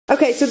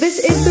Okay, so this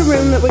is the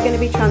room that we're going to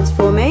be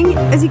transforming.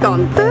 Has he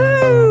gone?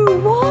 Boo!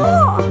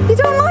 What? You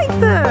don't like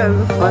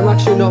them? I'm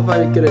actually not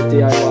very good at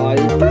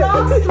DIY.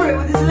 Blast through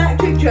with this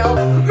electric drill.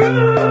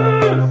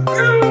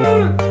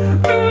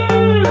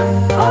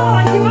 Oh,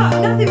 I give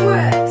up. Nothing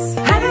works.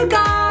 Hello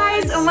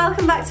guys, and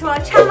welcome back to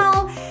our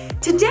channel.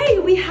 Today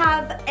we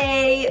have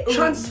a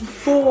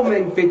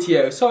transforming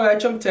video. Sorry, I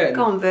jumped in.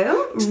 Go on,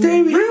 Boo.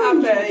 Today we have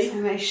a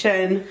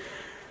transformation.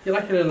 You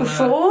like a little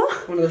before?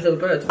 One of those little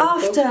birds.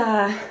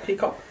 After.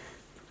 Peacock.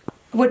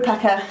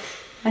 Woodpecker.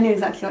 I knew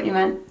exactly what you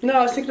meant. No,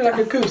 I was thinking like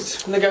a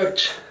goose, and they go,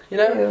 you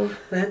know.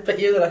 But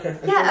you're like a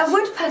yeah, goose. a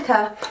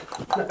woodpecker.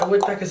 A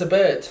woodpecker's a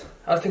bird.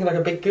 I was thinking like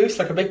a big goose,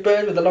 like a big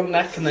bird with a long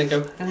neck, and then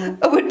go.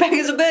 A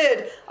woodpecker's a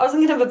bird. I was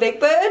thinking of a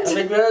big bird. A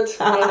big bird.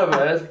 Not a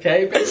bird.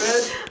 Okay, big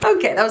bird.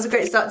 Okay, that was a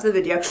great start to the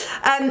video.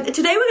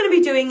 Today we're going to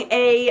be doing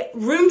a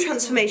room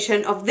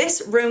transformation of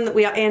this room that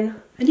we are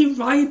in. And you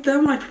ride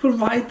them, like people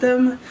ride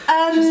them.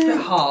 Just a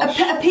bit harsh.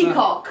 A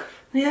peacock.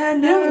 Yeah,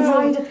 no. You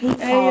don't ride a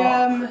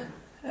peacock.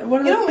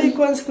 One of the big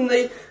ones, and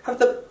they have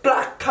the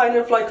black kind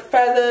of like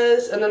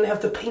feathers, and then they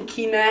have the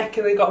pinky neck,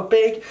 and they got a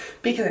big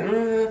beak.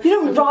 You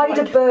don't ride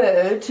a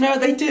bird. No,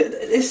 they do.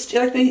 It's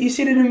like you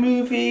see it in a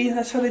movie.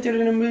 That's how they do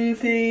it in a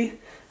movie,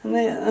 and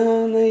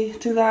they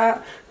do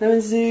that. They're in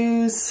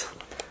zoos.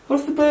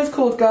 What's the bird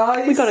called,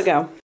 guys? We gotta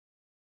go.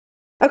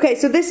 Okay,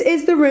 so this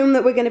is the room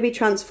that we're going to be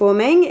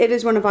transforming. It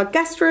is one of our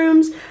guest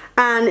rooms,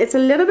 and it's a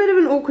little bit of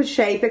an awkward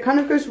shape. It kind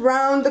of goes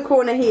round the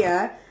corner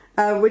here,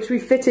 which we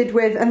fitted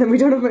with, and then we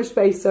don't have much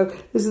space, so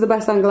this is the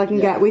best angle I can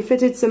get. We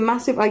fitted some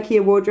massive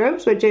IKEA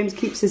wardrobes where James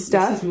keeps his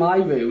stuff. This is my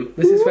room.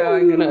 This is where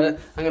I'm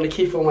gonna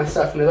keep all my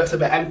stuff, and it looks a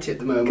bit empty at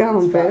the moment. Go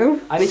on,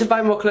 Boo. I need to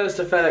buy more clothes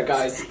to fill it,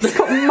 guys. It's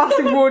got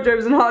massive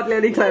wardrobes and hardly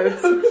any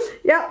clothes.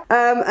 Yeah,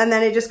 and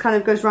then it just kind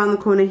of goes around the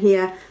corner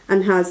here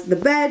and has the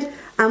bed.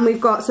 And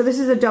we've got, so this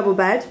is a double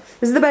bed.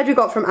 This is the bed we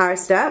got from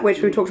Arista,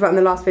 which we talked about in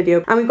the last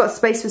video. And we've got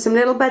space for some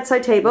little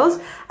bedside tables.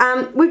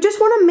 We just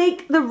want to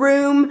make the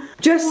room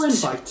just... more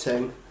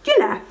inviting. You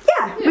know,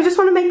 yeah. We just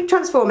want to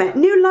transform it.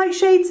 New light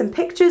shades, some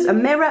pictures, a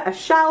mirror, a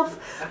shelf.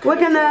 We're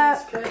gonna,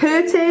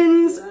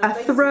 curtains, a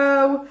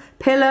throw,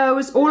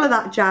 pillows, all of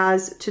that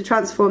jazz to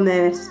transform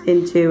this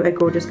into a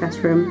gorgeous guest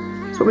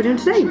room. That's what we're doing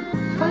today.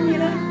 Bye,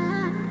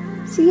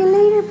 Nina. See you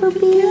later,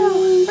 puppy.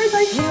 Bye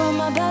bye. You were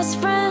my best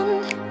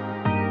friend.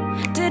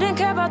 Didn't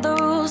care about the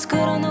rules, good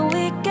on the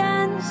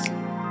weekends.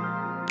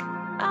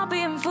 I'll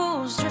be in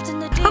fools, drifting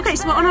the deep. Okay,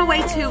 so we're on our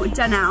way to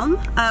Dunelm.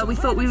 We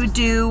thought we would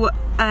do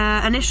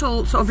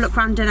initial sort of look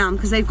around Dunelm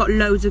because they've got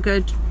loads of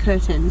good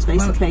curtains,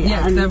 basically. Well,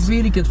 yeah, and they're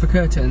really good for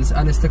curtains,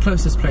 and it's the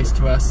closest place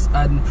to us,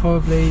 and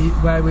probably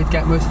where we'd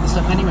get most of the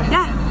stuff anyway.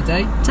 Yeah. At the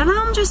end of the day.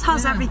 Dunelm just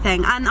has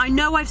everything, and I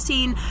know I've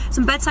seen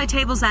some bedside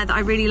tables there that I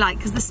really like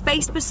because the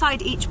space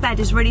beside each bed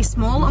is really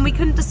small, and we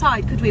couldn't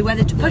decide, could we,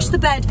 whether to push the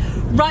bed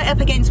right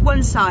up against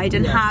one side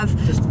and have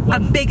a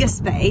bigger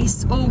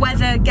space, or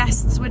whether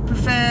guests would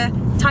prefer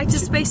tighter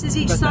spaces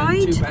each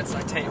side. Two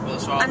bedside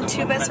tables rather and than two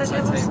one bedside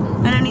tables.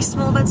 table. And only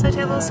small bedside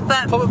tables.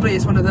 But probably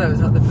it's one of those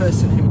that the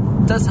person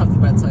who does have the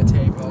bedside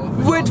table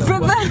would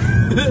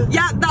prefer.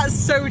 Yeah, that's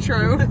so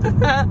true.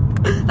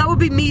 That would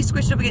be me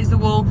squished up against the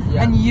wall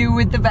and you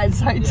with the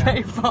bedside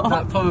table.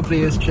 That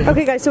probably is true.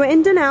 Okay guys, so we're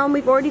in Dunelm.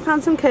 We've already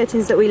found some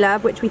curtains that we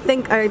love, which we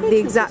think are the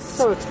exact...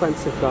 So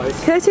expensive, guys.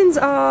 Curtains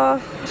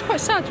are It's quite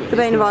sad, really, the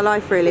bane of our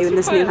life, really, in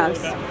this new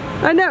house.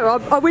 I know,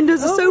 our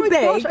windows are so big.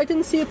 Gosh, I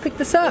didn't see you pick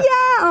this up.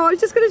 Yeah, I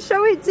was just going to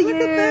show it to you.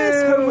 Look at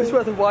this. Home was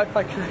where the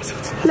Wi-Fi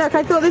connected. Look,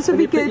 I thought this would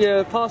be good.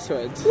 Your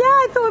password. Yeah,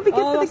 I thought it would be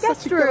good for the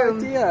guest such a room.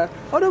 good idea.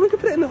 Oh no, we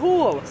could put it in the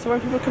hall, so when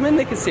people come in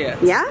they can see it.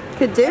 Yeah,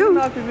 could do.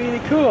 That'd be really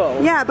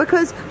cool. Yeah,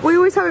 because we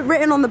always have it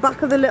written on the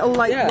back of the little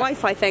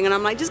Wi-Fi thing, and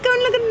I'm like, just go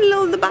and look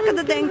at the back of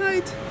the thing.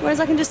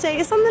 Whereas I can just say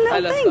it's on the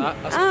little thing. I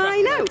love that. That's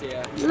I know.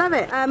 idea. Love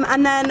it.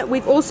 And then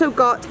we've also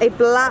got a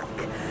black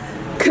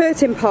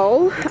curtain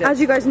pole. As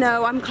you guys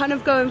know, I'm kind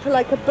of going for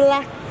like a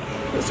black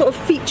sort of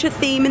feature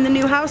theme in the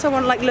new house. I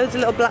want like loads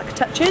of little black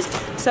touches.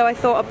 So I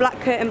thought a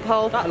black curtain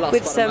pole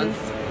with some...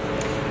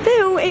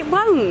 Bill, it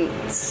won't.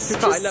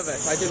 I love it.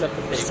 I do love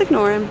the theme. Just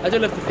ignore him. I do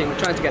love the theme. I'm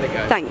trying to get it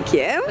going. Thank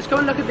you. Let's go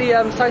and look at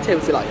the side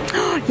tables you like.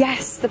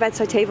 Yes, the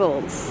bedside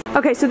tables.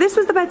 Okay, so this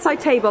was the bedside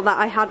table that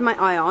I had my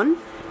eye on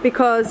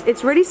because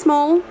it's really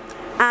small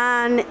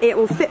and it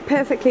will fit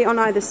perfectly on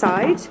either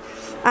side,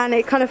 and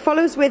it kind of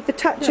follows with the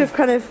touch of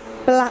kind of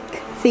black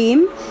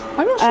theme.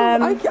 I'm not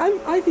sure.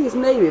 I think it's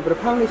navy, but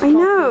apparently it's I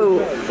know.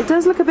 It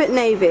does look a bit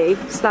navy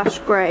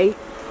 / grey.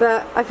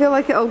 But I feel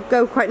like it'll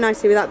go quite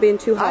nicely without being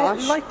too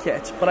harsh. I like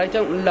it, but I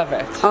don't love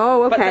it.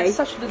 Oh, okay. But there's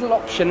such a little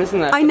option, isn't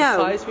there? I know.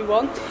 For the size we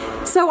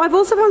want. So I've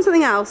also found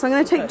something else. I'm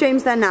going to take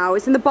James there now.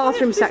 It's in the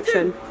bathroom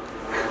section.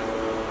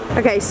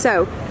 Okay,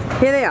 so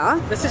here they are.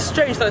 This is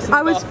strange that it's in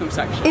the bathroom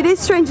section. It is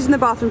strange it's in the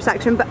bathroom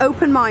section, but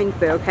open mind,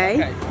 Boo,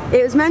 okay?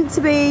 It was meant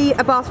to be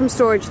a bathroom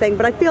storage thing,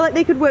 but I feel like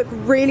they could work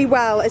really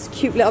well as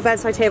cute little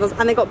bedside tables,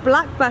 and they got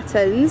black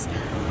buttons.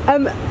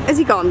 Has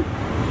he gone?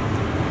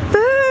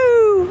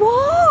 Boo!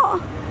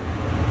 What?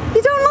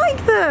 You don't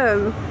like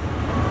them?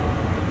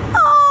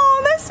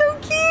 Oh, they're so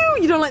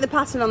cute! You don't like the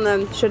pattern on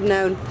them. Should have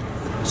known.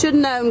 Should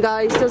have known,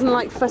 guys. Doesn't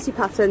like fussy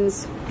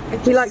patterns.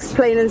 He likes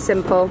plain and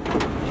simple.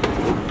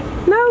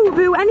 No,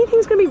 Boo,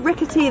 anything's going to be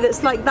rickety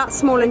that's like that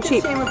small and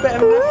cheap. Seem a bit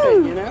of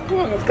nothing, you know?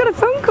 It's got a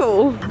phone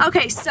call.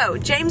 Okay, so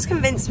James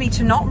convinced me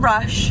to not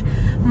rush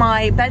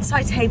my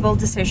bedside table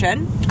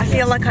decision. I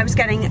feel like I was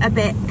getting a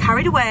bit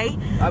carried away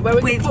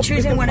with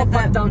choosing one of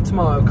them. Down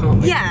tomorrow,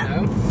 can't we?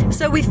 Yeah. You know?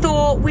 So we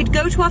thought we'd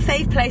go to our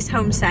fave place,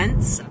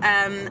 HomeSense,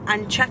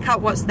 and check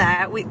out what's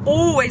there. We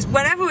always,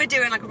 whenever we're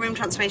doing like a room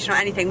transformation or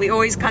anything, we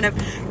always kind of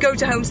go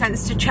to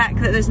HomeSense to check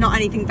that there's not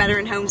anything better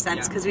in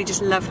HomeSense because we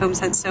just love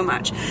HomeSense so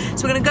much.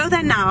 So we're gonna go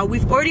there now.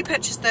 We've already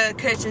purchased the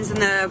curtains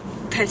and the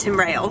curtain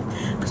rail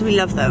because we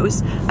love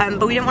those,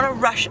 but we don't want to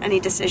rush any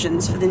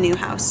decisions for the new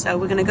house. So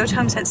we're gonna go to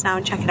HomeSense now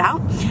and check it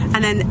out.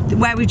 And then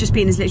where we've just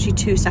been is literally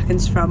 2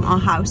 seconds from our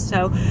house,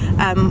 so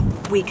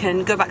we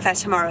can go back there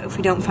tomorrow if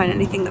we don't find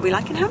anything that we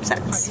like in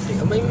HomeSense.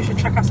 Maybe we should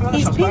check out some other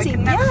shops. Easy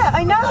peasy. Yeah,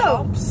 I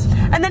know.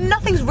 And then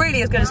nothing's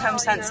really as good as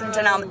HomeSense and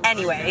Dunelm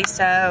anyway,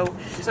 so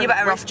you're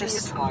better off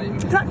just...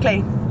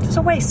 Exactly. Just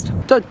a waste.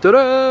 What,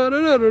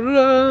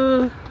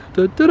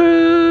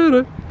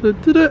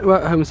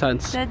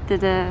 HomeSense?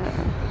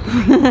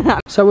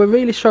 So we're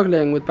really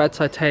struggling with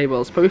bedside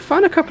tables, but we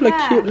found a couple of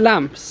cute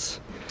lamps.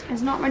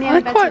 It's not really.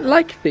 I quite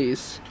like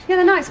these. Yeah,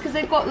 they're nice because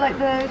they've got like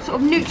the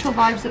sort of neutral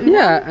vibes that we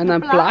want. And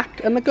then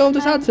black, and the gold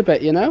just adds a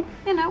bit, you know?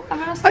 You know,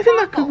 I think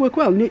that could work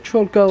well.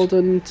 Neutral, gold,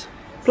 and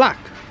black.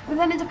 But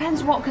then it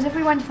depends what, because if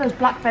we went for those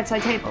black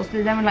bedside tables,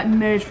 they then would like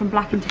merge from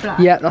black into black.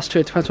 Yeah, that's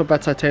true. It depends what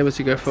bedside tables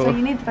you go for. So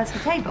you need the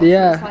bedside tables.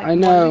 Yeah, so it's like, I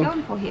know. What are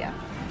we going for here?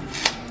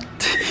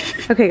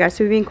 Okay guys,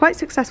 so we've been quite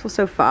successful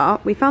so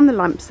far. We found the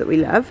lamps that we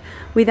love.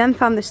 We then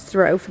found this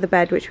throw for the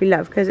bed, which we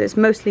love because it's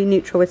mostly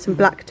neutral with some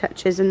black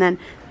touches, and then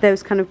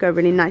those kind of go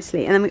really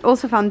nicely. And then we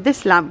also found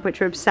this lamp, which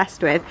we're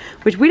obsessed with,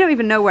 which we don't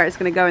even know where it's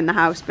going to go in the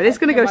house, but it's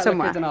going to go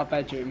somewhere. In our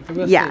bedroom.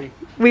 We'll see.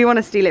 We want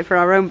to steal it for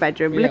our own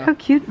bedroom. But look how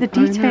cute the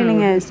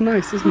detailing is. It's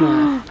nice, isn't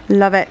it?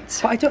 Love it.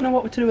 But I don't know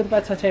what to do with the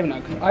bedside table now,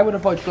 because I would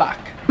avoid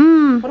black.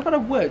 What about a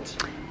wood?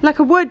 Like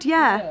a wood,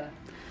 yeah.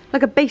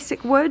 Like a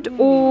basic wood,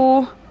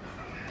 or...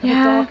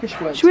 Yeah.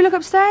 Should we look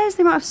upstairs?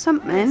 They might have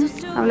something.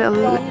 Have a little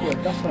look.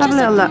 Have a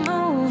little look.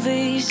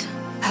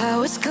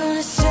 How it's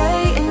gonna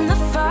stay in the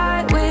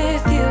fight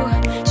with you.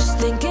 Just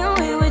thinking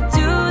we would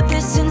do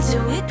this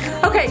until we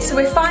could. Okay, so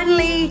we're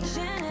finally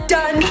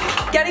done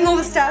getting all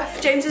the stuff.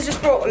 James has just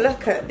brought.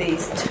 Look at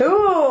these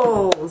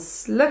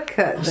tools. Look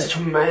at this. Such a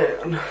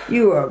man.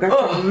 You are got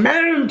your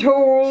man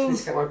tools.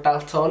 Just get my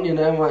belt on, you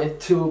know, my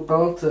tool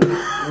belt. And,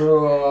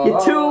 your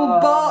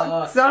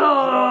toolbox.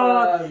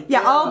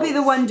 Yeah, I'll be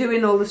the one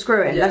doing all the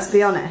screwing. Yes. Let's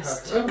be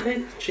honest.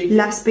 Okay. Cheeky.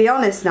 Let's be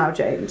honest now,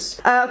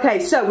 James. Okay,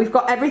 so we've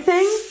got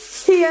everything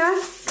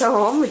here.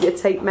 Go on with your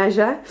tape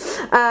measure.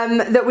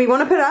 That we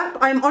want to put up.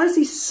 I'm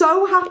honestly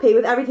so happy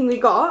with everything we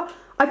got.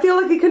 I feel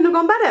like it couldn't have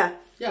gone better.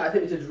 Yeah, I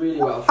think we did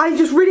really well. I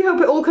just really hope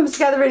it all comes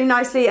together really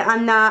nicely,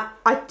 and to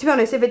be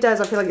honest, if it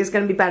does, I feel like it's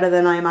going to be better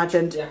than I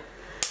imagined. Yeah.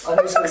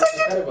 I'm so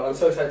excited. I'm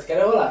so excited to get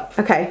it all up.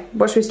 Okay,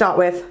 what should we start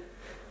with?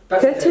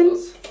 Bedside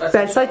tables.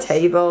 Bedside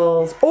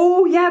tables.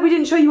 Oh yeah, we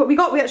didn't show you what we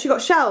got. We actually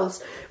got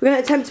shelves. We're going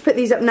to attempt to put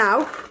these up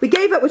now. We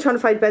gave up, we're trying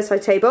to find a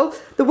bedside table.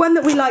 The one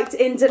that we liked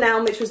in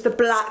Dunelm, which was the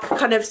black,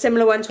 kind of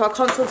similar one to our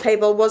console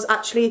table, was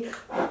actually...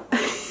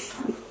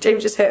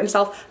 James just hurt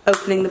himself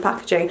opening the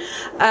packaging.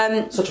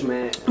 Such a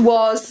man.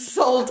 Was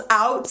sold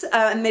out,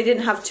 and they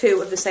didn't have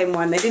 2 of the same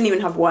one. They didn't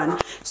even have 1.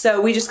 So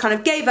we just kind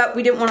of gave up.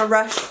 We didn't want to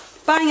rush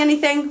buying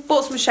anything.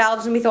 Bought some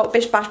shelves, and we thought,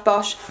 bish bash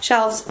bosh,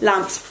 shelves,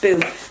 lamps,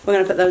 boom. We're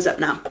going to put those up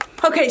now.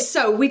 Okay,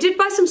 so we did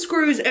buy some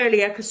screws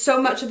earlier because so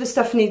much of the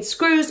stuff needs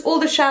screws. All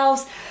the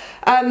shelves,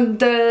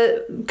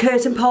 the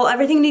curtain pole,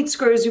 everything needs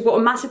screws. We bought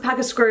a massive pack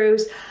of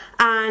screws,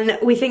 and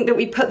we think that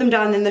we put them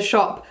down in the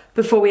shop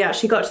before we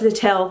actually got to the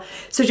till.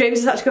 So James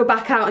has had to go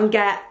back out and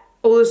get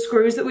all the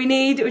screws that we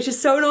need, which is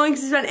so annoying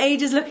because he spent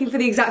ages looking for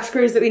the exact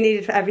screws that we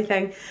needed for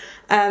everything.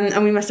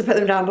 And we must have put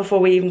them down before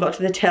we even got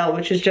to the till,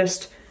 which was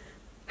just...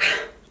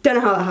 don't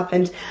know how that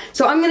happened.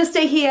 So I'm going to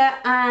stay here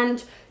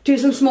and do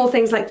some small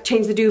things like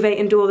change the duvet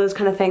and do all those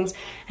kind of things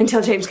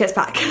until James gets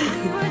back. We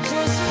were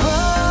just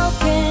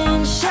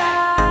broken,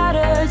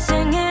 shattered,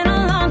 singing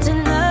along to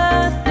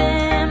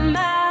nothing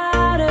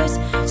matters.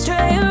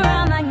 Stray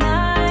around like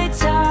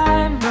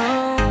nighttime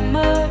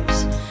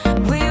rumors.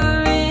 We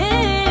were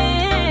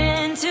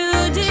in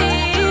too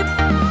deep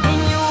in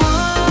your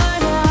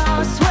worn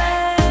out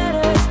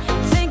sweaters,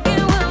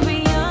 thinking we'll be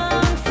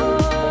young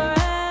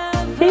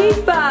forever. He's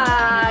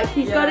back.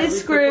 He's got his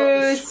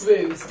screws.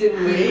 Screws,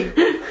 didn't we?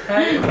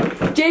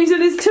 James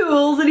had his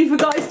tools and he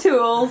forgot his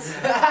tools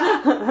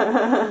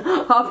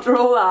after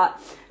all that.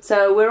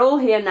 So we're all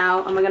here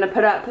now, and we're going to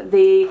put up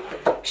the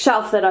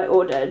shelf that I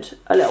ordered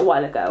a little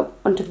while ago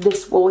onto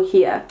this wall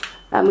here.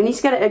 We need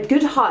to get it at a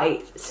good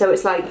height, so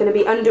it's like going to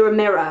be under a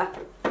mirror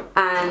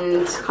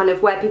and kind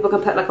of where people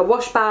can put like a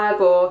wash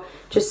bag or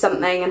just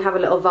something, and have a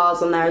little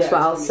vase on there as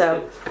well.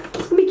 So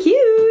it's going to be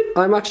cute.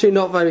 I'm actually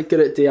not very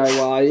good at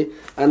DIY,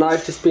 and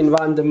I've just been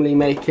randomly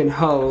making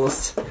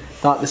holes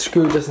that the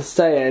screw doesn't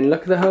stay in.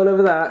 Look at the hole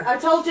over there. I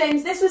told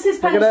James this was his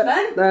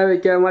punishment. There we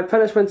go. My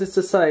punishment is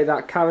to say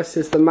that Carys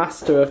is the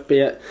master of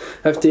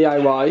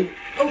DIY.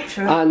 Oh,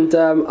 true. And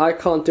I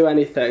can't do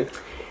anything.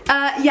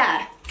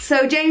 Yeah.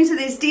 So James with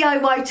his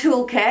DIY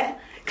toolkit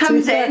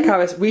comes in.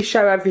 Carys, we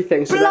share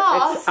everything, so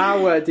that it's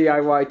our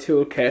DIY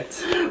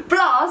toolkit.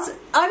 Blas,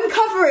 I'm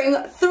covering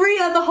 3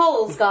 other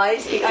holes,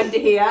 guys, under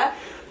here.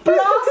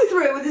 Blast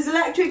through with his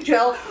electric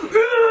drill.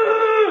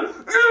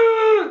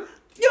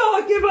 Yo,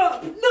 I give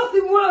up.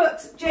 Nothing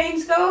works.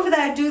 James, go over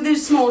there. Do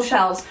those small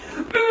shells.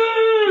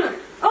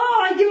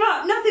 Oh, I give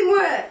up. Nothing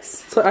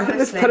works. So I think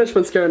this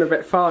punishment's going a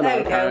bit far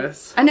now,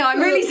 Carys. I know.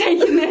 I'm really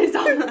taking this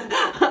on.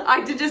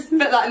 I did just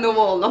put that in the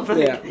wall, not for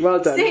Yeah,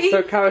 well done. See?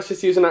 So Carys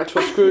just used an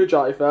actual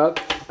screwdriver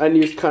and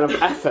used kind of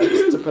effort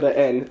to put it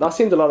in. That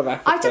seemed a lot of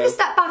effort. I took a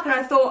step back and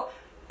I thought,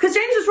 because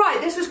James was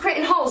right, this was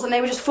creating holes and they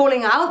were just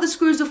falling out, the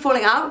screws were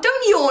falling out.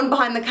 Don't yawn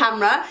behind the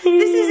camera.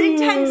 This is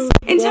intense,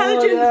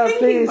 intelligent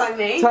thinking by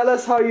me. Tell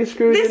us how you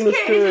screwed in the screws.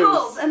 This created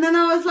holes, and then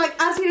I was like,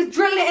 as he was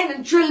drilling it in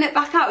and drilling it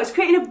back out, it was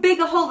creating a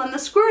bigger hole than the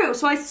screw.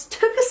 So I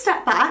took a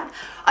step back,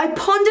 I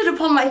pondered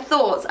upon my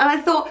thoughts, and I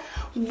thought,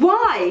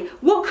 why?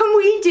 What can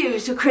we do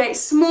to create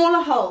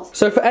smaller holes?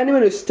 So for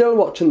anyone who's still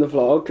watching the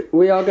vlog,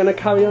 we are going to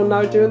carry on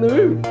now doing the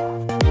room.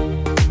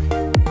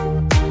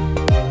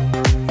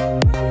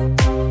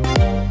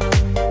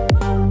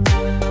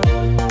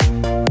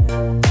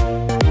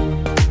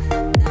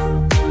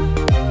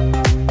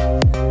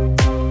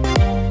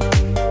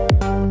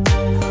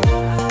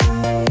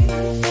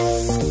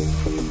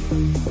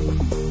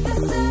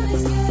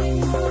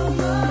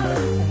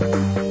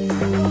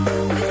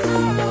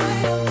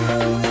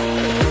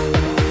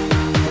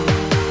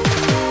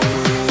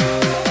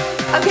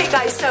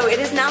 So it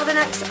is now the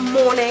next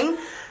morning.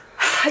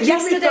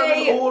 Yesterday,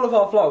 we've done all of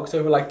our vlogs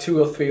over like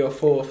 2 or 3 or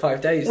 4 or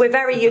 5 days. We're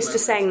very used to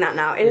saying that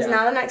now. It is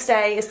now the next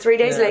day. It's 3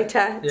 days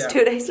later. It's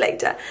 2 days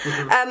later.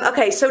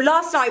 Okay, so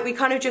last night we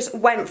kind of just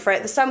went for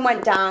it. The sun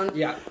went down.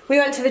 Yeah. We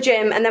went to the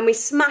gym and then we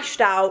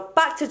smashed out.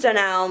 Back to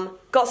Dunelm.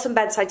 Got some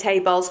bedside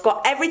tables.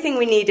 Got everything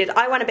we needed.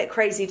 I went a bit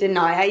crazy, didn't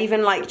I? I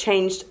even like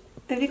changed.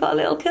 Have you got a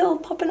little kill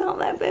popping out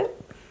there, bit?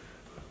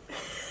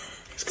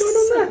 What's going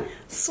on there?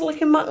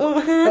 Slicking back on her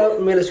hair. Well,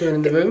 Milla's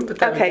in the room, but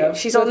there okay, we go.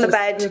 She's on the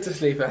bed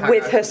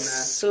with her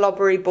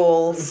slobbery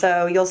ball,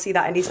 so you'll see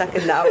that any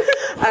second now.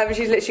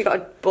 She's literally got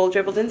a ball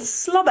dribbled in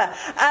slobber.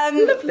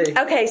 Lovely.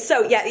 Okay,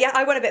 so yeah,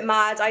 I went a bit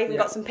mad. I even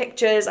got some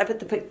pictures. I put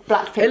the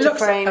black picture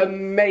frame. It looks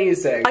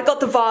amazing. I got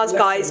the vase,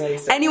 guys.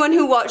 Amazing. Anyone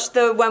who watched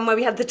the one where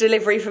we had the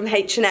delivery from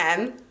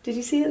H&M, did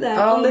you see it there?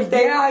 Oh, on the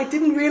thing? yeah, I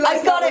didn't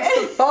realise I got that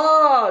was the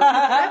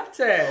vase.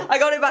 You kept it. I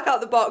got it back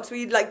out the box.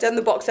 We'd like done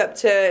the box up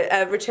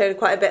to return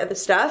quite a bit of the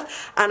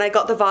stuff, and I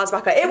got the vase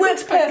back out. It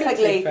works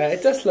perfectly.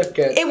 It does look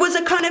good. It was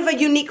a kind of a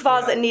unique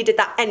vase that needed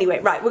that anyway.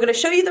 Right, we're going to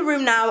show you the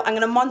room now. I'm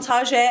going to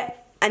montage it,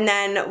 and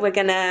then we're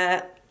going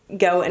to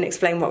go and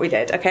explain what we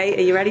did, okay?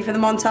 Are you ready for the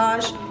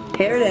montage?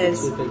 Here it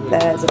is.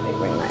 There's a big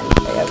ring light.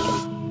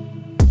 Okay.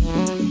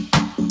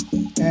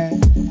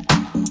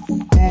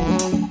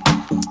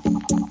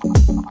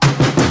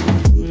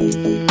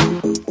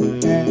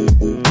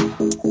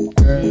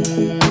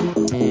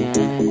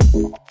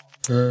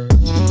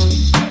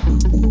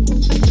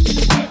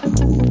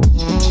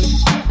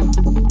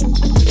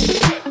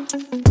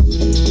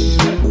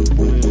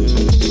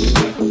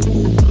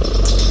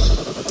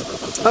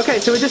 Okay,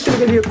 so we're just going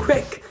to give you a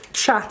quick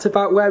chat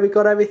about where we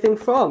got everything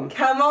from.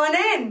 Come on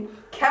in.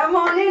 Come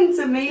on in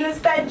to Mila's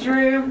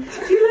bedroom.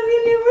 Do you love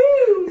your new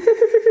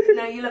room?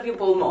 No, you love your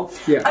ball more.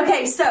 Yeah.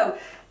 Okay, so,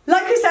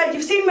 like I said,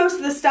 you've seen most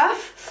of the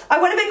stuff.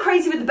 I went a bit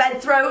crazy with the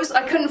bed throws.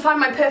 I couldn't find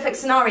my perfect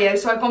scenario,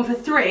 so I've gone for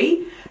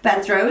 3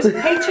 bed throws.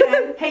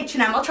 H&M,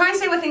 H&M. I'll try and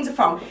say where things are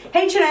from.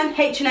 H&M,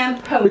 H&M,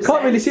 Home We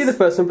can't really see the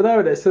first one, but there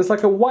it is. There's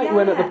like a white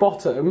one at the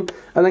bottom,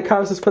 and then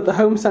Carys has put the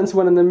Home Sense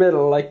one in the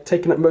middle, like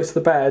taking up most of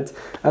the bed,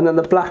 and then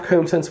the black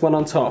Home Sense one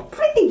on top.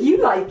 I think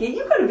you like it.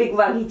 You've got a big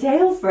waggy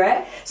tail for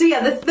it. So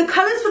yeah, the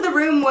colours for the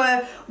room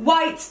were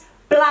white,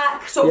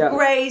 black, sort of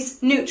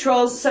greys,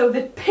 neutrals. So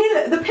the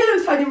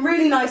pillows tied in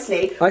really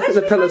nicely. I think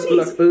the pillows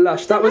look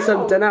lush. That was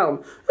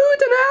Dunelm. Ooh,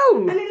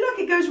 Dunelm! And look,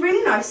 it goes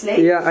really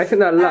nicely. Yeah, I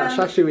think they're lush.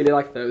 I actually really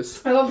like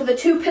those. I went for the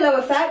 2 pillow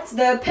effect.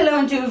 The pillow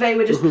and duvet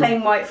were just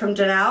plain white from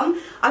Dunelm.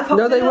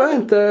 No, they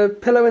weren't. The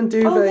pillow and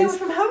duvets they were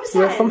from Home Sense.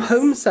 Were from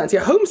Home Sense.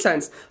 Yeah, Home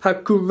Sense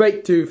have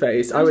great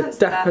duvets. I would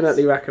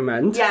definitely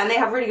recommend. Yeah, and they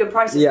have really good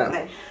prices, don't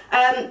they?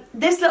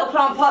 This little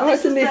plant pot. I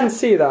didn't even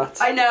see that.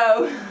 I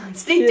know.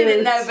 Steve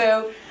didn't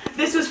know, boo.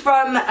 This was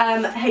from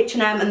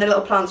H&M and the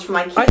little plants from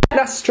IKEA. I think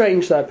that's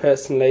strange there,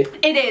 personally.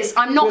 It is.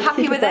 I'm not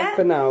happy with it.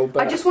 For now,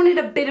 but I just wanted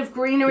a bit of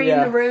greenery in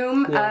the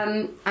room,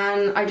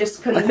 and I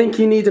just couldn't. I think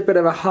you need a bit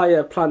of a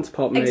higher plant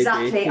pot, maybe.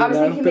 Exactly. I was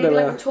thinking maybe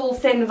like a tall,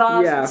 thin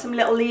vase with some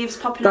little leaves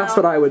popping out. That's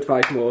what I would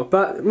like more,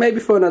 but maybe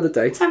for another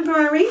day.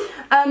 Temporary.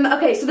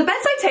 Okay, so the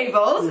bedside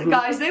tables,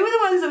 guys, they were the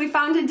ones that we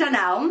found in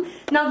Dunelm.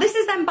 Now this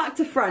is then back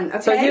to front,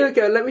 okay? So here we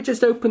go, let me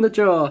just open the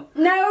drawer.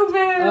 No, boo!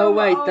 Oh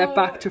wait, they're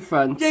back to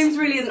front. James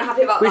really isn't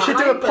happy about We that. should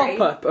do a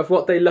pop-up of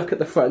what they look at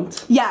the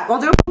front. Yeah, we'll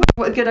do a pop-up.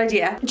 What a good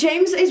idea.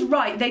 James is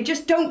right, they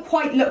just don't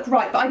quite look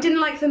right, but I didn't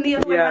like them the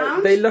other way around.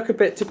 Yeah, they look a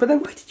bit, but then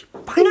why did you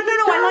buy No,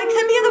 I like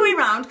them the other way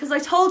around because I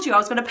told you I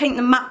was going to paint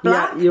them matte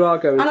black. Yeah, you are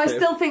going and to. I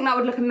still think that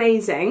would look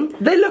amazing.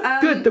 They look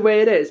good the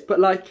way it is, but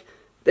like,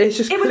 it's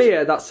just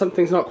clear that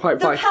something's not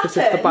quite right because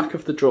it's the back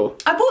of the drawer.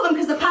 I bought them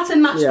because the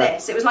pattern matched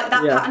this. It was like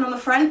that pattern on the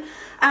front.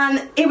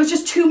 And it was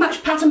just too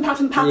much pattern.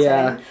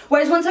 Yeah.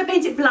 Whereas once I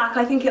paint it black,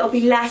 I think it'll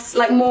be less,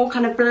 like more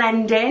kind of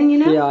blend in, you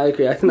know? Yeah, I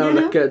agree. I think that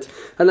would look good.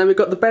 And then we've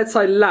got the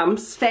bedside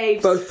lamps.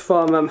 Faves. Both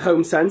from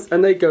Home Sense,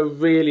 and they go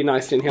really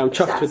nicely in here. I'm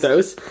chuffed with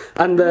those.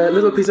 And the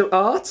little piece of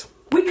art.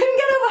 We couldn't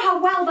get over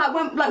how well that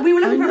went. Like, we were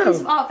looking for a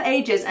piece of art for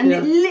ages, and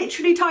it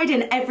literally tied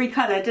in every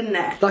colour, didn't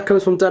it? That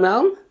comes from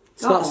Dunelm.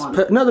 So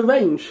that's no, the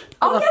range.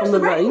 Oh, yes, from the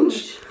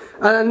range.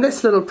 And then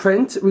this little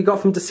print we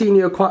got from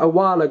Desenio quite a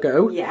while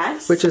ago.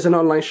 Yes. Which is an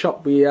online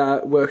shop we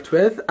worked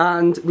with.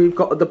 And we've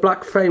got the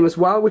black frame as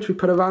well, which we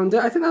put around it.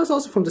 I think that was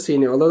also from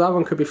Desenio, although that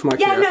one could be from IKEA.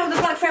 Yeah, no,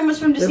 the black frame was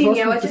from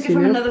Desenio. I took it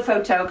from another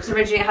photo, because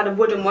originally it had a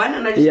wooden one,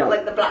 and I just got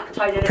like the black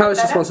tied in. Carys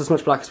just wants as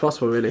much black as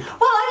possible, really. Well,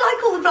 I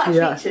like all the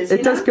black features,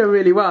 it does go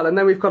really well. And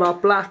then we've got our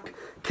black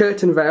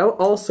curtain veil,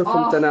 also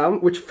from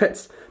Dunelm, which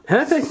fits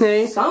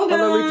perfectly. So good.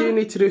 Although we do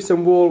need to do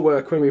some wall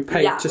work when we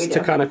paint, just to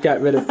kind of get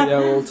rid of the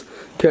old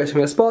curtain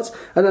veil spots.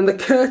 And then the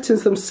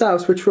curtains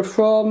themselves, which were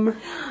from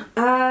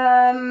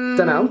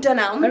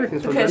Dunelm.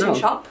 Everything's from Dunelm. The curtain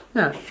shop.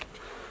 Yeah.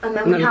 And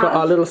then, we've got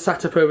our little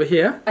setup over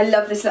here. I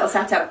love this little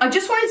setup. I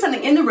just wanted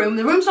something in the room.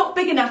 The room's not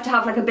big enough to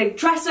have like a big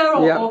dresser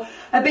or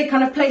a big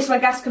kind of place where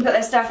guests can put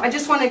their stuff. I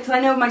just wanted, because I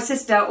know my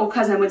sister or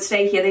cousin would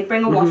stay here, they'd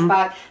bring a wash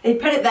bag, they'd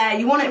put it there,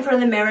 you want it in front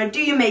of the mirror, do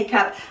your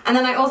makeup, and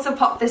then I also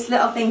popped this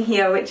little thing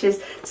here, which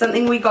is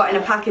something we got in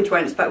a package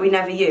once but we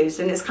never used,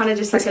 and it's kind of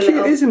just like it's a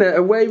little... cute, isn't it?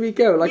 Away we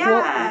go. Like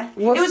it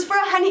was for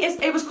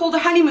it was called a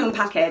honeymoon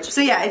package.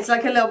 So yeah, it's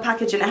like a little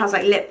package and it has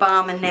like lip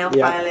balm and nail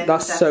filing.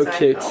 That's and so stuff,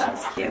 cute.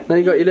 That's cute. Then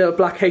you got your little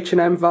black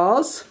H&M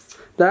vase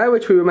there,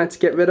 which we were meant to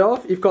get rid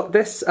of. You've got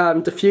this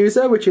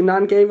diffuser, which your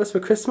nan gave us for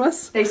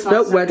Christmas. They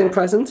smell so wedding good.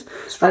 present.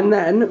 Strong. And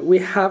then we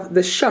have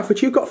this shelf,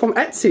 which you got from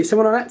Etsy.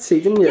 Someone on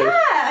Etsy, didn't you? Yeah,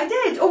 I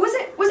did. Or was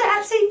it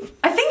Etsy?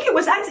 I think it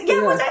was Etsy. Yeah,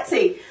 it was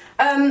Etsy.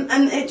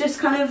 And it just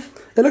kind of...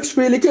 It looks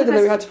really good, and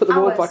then we had to put the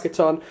wall bracket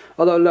on.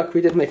 Although, look, we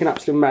did make an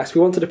absolute mess.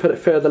 We wanted to put it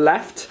further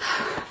left.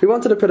 We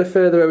wanted to put it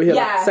further over here,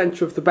 like the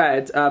centre of the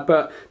bed.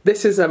 But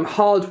this is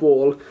hard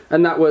wall,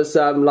 and that was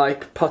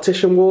like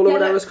partition wall or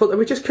whatever it's called. And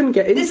we just couldn't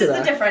get into This is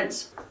the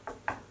difference.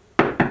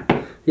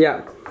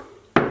 Yeah.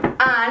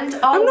 And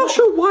I'm not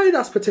sure why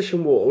that's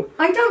partition wall.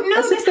 I don't know.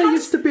 As if there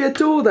used to be a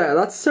door there.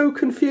 That's so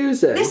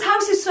confusing. This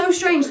house is so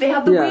strange. They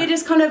have the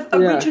weirdest kind of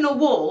original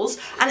walls,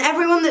 and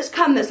everyone that's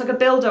come that's like a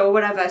builder or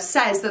whatever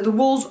says that the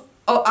walls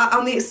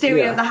on the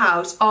exterior of the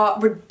house are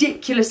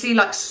ridiculously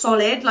like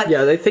solid. Like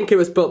they think it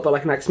was built by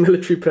like an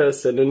ex-military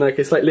person, and like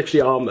it's like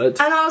literally armoured.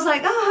 And I was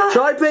like,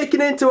 try breaking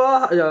into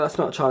our... Yeah, that's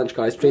not a challenge,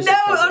 guys. Please. No,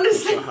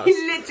 honestly,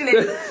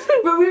 literally.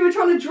 But we were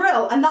trying to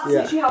drill, and that's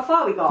literally how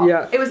far we got.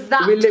 Yeah, it was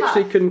that we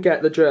literally couldn't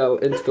get the drill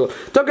into the wall.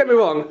 Don't get me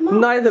wrong,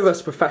 neither of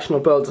us are professional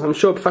builders. I'm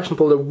sure a professional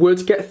builder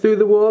would get through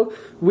the wall.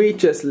 We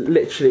just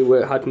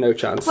literally had no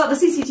chance. Well, the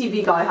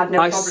CCTV guy had no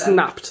problem. I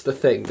snapped the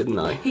thing, didn't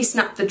I? He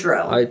snapped the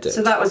drill. I did.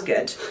 So that was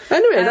good.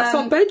 Anyway, that's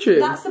our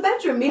bedroom. That's the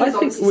bedroom. Mila's I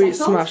think we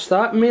smashed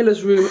that.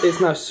 Mila's room is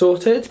now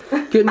sorted.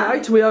 Good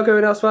night. We are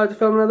going elsewhere to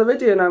film another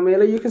video now,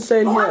 Mila. You can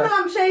stay in here. And the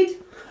lampshade.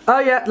 Oh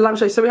yeah, the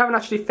lampshade. So we haven't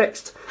actually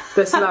fixed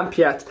this lamp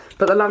yet,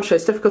 but the lampshade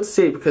is difficult to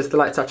see because the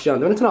light's actually on.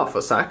 Do you want to turn off for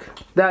a sec?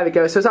 There we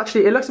go. So it's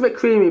actually, it looks a bit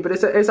creamy, but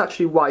it's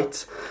actually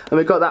white, and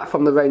we got that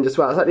from the range as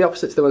well. It's like the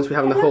opposite to the ones we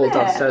have in the hall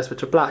downstairs,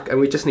 which are black, and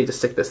we just need to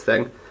stick this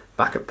thing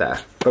back up there,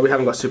 but we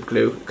haven't got super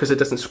glue because it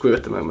doesn't screw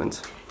at the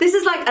moment. This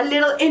is like a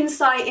little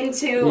insight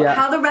into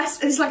how the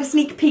rest, it's like a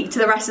sneak peek to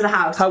the rest of the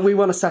house. How we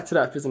want to set it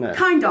up, isn't it?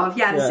 Kind of,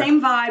 yeah, the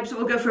same vibes, but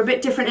we'll go for a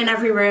bit different in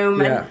every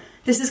room. And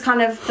this is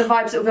kind of the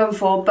vibes that we're going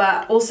for,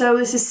 but also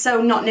this is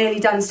so not nearly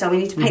done still. We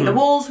need to paint the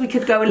walls, we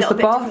could go a little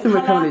bit different the bathroom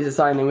we're currently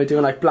designing, we're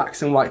doing like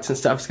blacks and whites and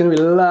stuff. It's going to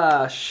be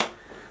lush.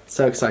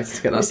 So excited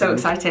to get that We're so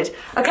excited.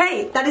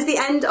 Okay, that is the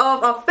end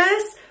of our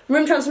first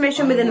room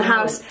transformation within the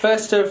house.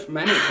 First of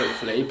many,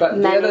 hopefully, but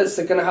the others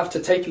are going to have to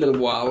take a little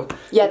while.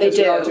 Yeah, they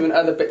do. We are doing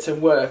other bits of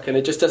work, and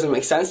it just doesn't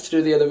make sense to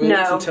do the other rooms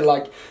until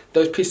like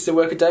those pieces of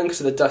work are done because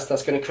of the dust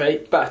that's going to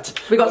create.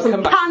 But we got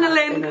some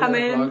paneling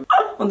coming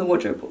on the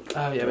wardrobe.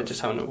 Oh yeah, we're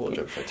just having a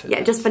wardrobe fitted.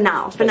 Yeah, just for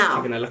now. It's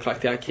going to look like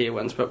the IKEA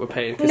ones, but we're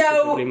paying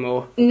considerably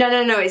more.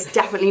 No, it's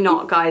definitely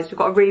not, guys. We've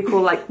got a really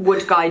cool like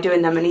wood guy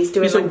doing them, and he's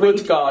doing. He's a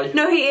wood guy.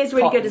 No, he is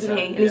really good, isn't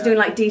he? And he's doing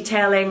like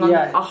detailing on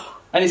them.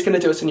 And he's going to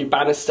do us a new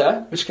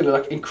banister, which is going to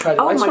look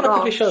incredible. I just want to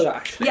quickly show that,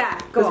 actually. Yeah,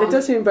 go on. It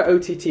does seem about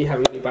OTT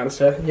having a new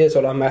banister. Here's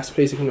all our mess,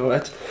 please ignore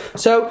it.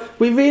 So,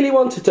 we really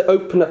wanted to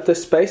open up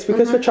this space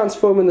because we're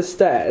transforming the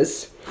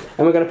stairs.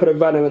 and we're going to put a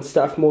runner and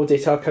stuff, more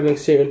detail coming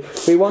soon.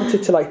 We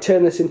wanted to like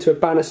turn this into a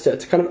banister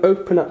to kind of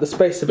open up the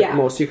space a bit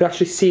more so you could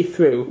actually see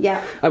through.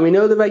 Yeah. And we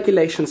know the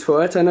regulations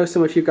for it. I know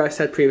some of you guys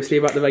said previously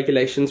about the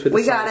regulations with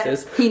the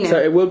sizes. He knew. So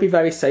it will be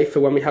very safe for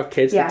when we have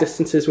kids. The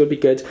distances will be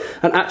good.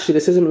 And actually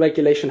this isn't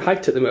regulation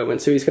height at the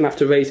moment, so he's going to have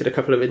to raise it a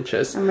couple of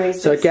inches.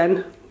 So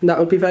again, that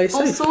would be very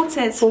safe. All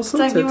sorted.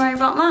 Don't you worry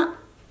about that.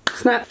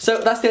 Snap. So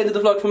that's the end of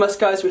the vlog from us,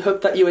 guys. We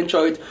hope that you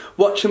enjoyed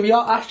watching. We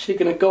are actually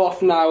going to go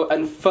off now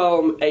and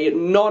film a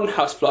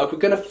non-house vlog. We're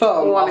going to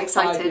film our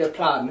 5-year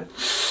plan,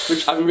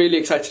 which I'm really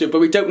excited to do, but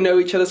we don't know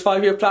each other's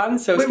 5-year plan,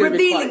 so it's going to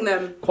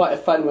be quite a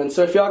fun one.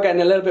 So if you are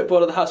getting a little bit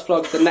bored of the house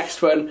vlog, the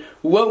next one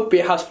won't be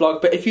a house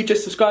vlog, but if you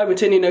just subscribe and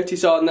turn your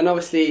noties on, then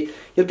obviously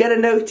you'll get a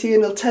notie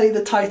and it'll tell you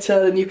the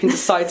title and you can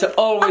decide to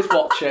always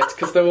watch it,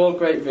 because they're all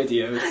great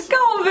videos. Go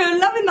on, Boo,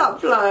 loving that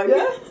vlog.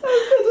 Yeah,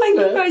 thank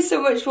you guys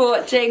so much for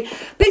watching.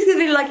 Please give the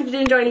video a like if you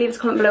did enjoy, and leave us a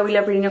comment below. We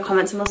love reading your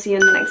comments, and we'll see you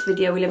in the next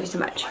video. We love you so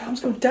much. I'm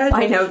so dead.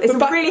 I know, it's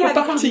really heavy.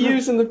 We're back to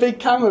using the big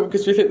camera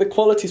because we think the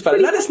quality's better.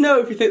 Let us know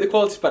if you think the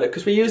quality's better,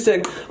 because we're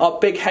using our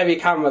big heavy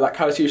camera that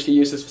Carys usually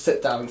uses for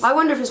sit downs. I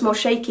wonder if it's more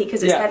shaky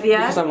because it's heavier.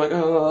 Because I'm like,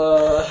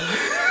 oh.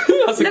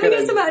 Love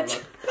you so much.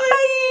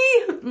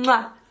 Bye.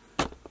 Mwah.